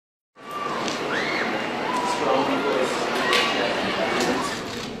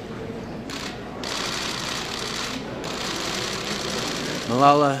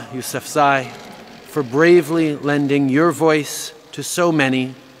Malala Yousafzai, for bravely lending your voice to so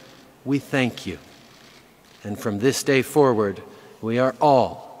many, we thank you. And from this day forward, we are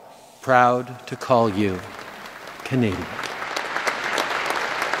all proud to call you Canadian.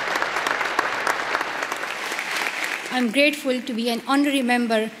 I'm grateful to be an honorary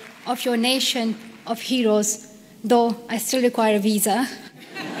member of your nation of heroes, though I still require a visa.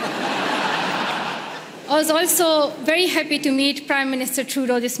 I was also very happy to meet Prime Minister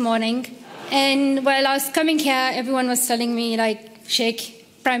Trudeau this morning. And while I was coming here, everyone was telling me, like,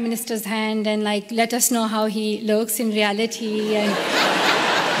 shake Prime Minister's hand and, like, let us know how he looks in reality.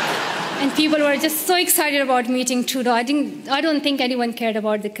 And people were just so excited about meeting Trudeau. I don't think anyone cared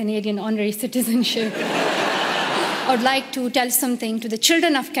about the Canadian honorary citizenship. I would like to tell something to the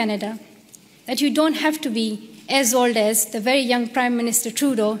children of Canada, that you don't have to be as old as the very young Prime Minister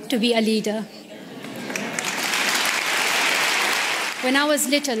Trudeau to be a leader. When I was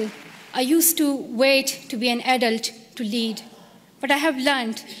little, I used to wait to be an adult to lead. But I have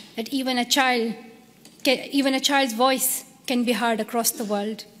learned that even a child's voice can be heard across the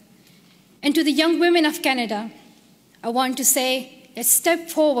world. And to the young women of Canada, I want to say, let's step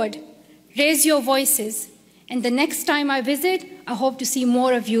forward, raise your voices, and the next time I visit, I hope to see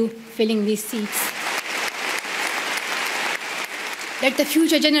more of you filling these seats. Let the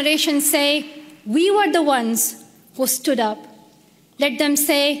future generations say, we were the ones who stood up. Let them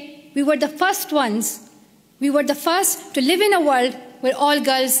say, we were the first ones. We were the first to live in a world where all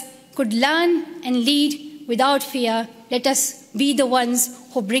girls could learn and lead without fear. Let us be the ones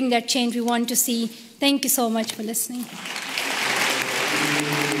who bring that change we want to see. Thank you so much for listening.